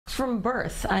From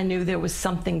birth, I knew there was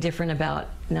something different about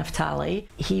Naftali.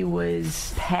 He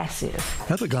was passive.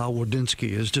 Abigail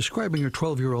Wodinsky is describing her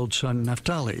 12-year-old son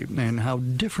Naftali and how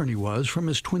different he was from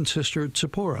his twin sister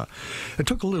Tzipora. It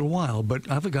took a little while,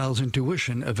 but Abigail's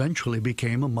intuition eventually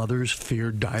became a mother's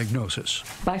feared diagnosis.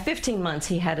 By 15 months,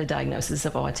 he had a diagnosis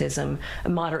of autism,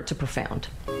 moderate to profound.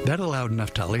 That allowed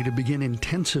Naftali to begin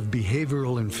intensive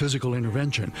behavioral and physical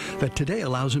intervention that today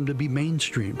allows him to be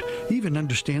mainstreamed. He even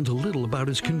understands a little about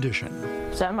his condition.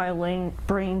 That my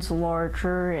brain's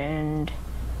larger and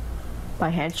my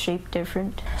head's shaped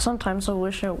different. Sometimes I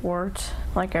wish it worked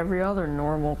like every other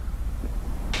normal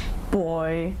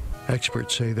boy.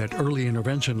 Experts say that early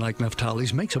intervention like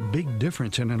Naftali's makes a big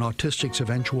difference in an autistic's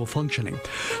eventual functioning.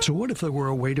 So what if there were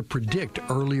a way to predict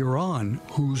earlier on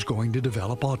who's going to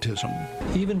develop autism?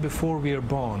 Even before we are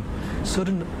born,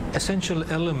 certain essential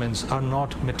elements are not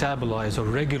metabolized or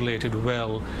regulated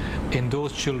well in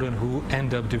those children who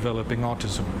end up developing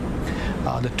autism.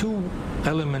 The two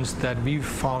elements that we've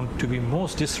found to be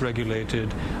most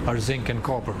dysregulated are zinc and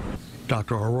copper.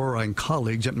 Dr. Aurora and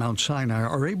colleagues at Mount Sinai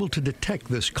are able to detect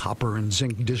this copper and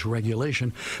zinc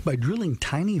dysregulation by drilling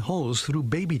tiny holes through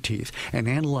baby teeth and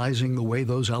analyzing the way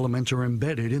those elements are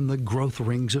embedded in the growth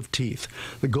rings of teeth.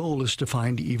 The goal is to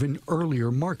find even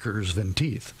earlier markers than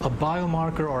teeth. A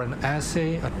biomarker or an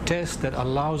assay, a test that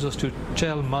allows us to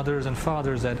tell mothers and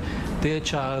fathers that their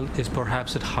child is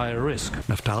perhaps at higher risk.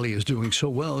 Naftali is doing so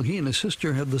well, he and his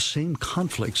sister have the same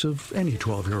conflicts of any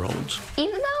 12-year-olds.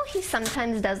 Even though he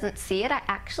sometimes doesn't see it, I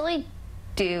actually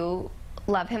do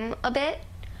love him a bit.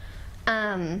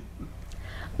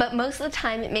 But most of the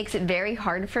time it makes it very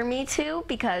hard for me to,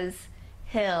 because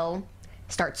he'll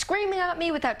start screaming at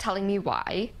me without telling me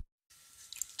why.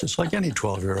 Just like any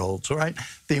 12-year-olds, right?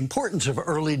 The importance of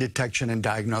early detection and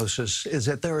diagnosis is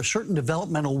that there are certain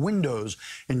developmental windows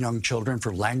in young children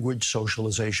for language,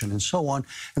 socialization, and so on,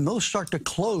 and those start to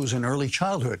close in early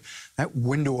childhood. That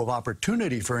window of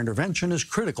opportunity for intervention is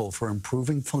critical for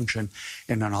improving function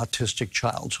in an autistic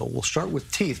child. So we'll start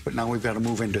with teeth, but now we've got to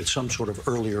move into some sort of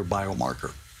earlier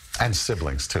biomarker. And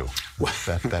siblings, too.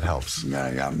 That helps.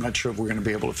 Yeah, I'm not sure if we're going to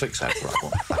be able to fix that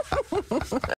problem.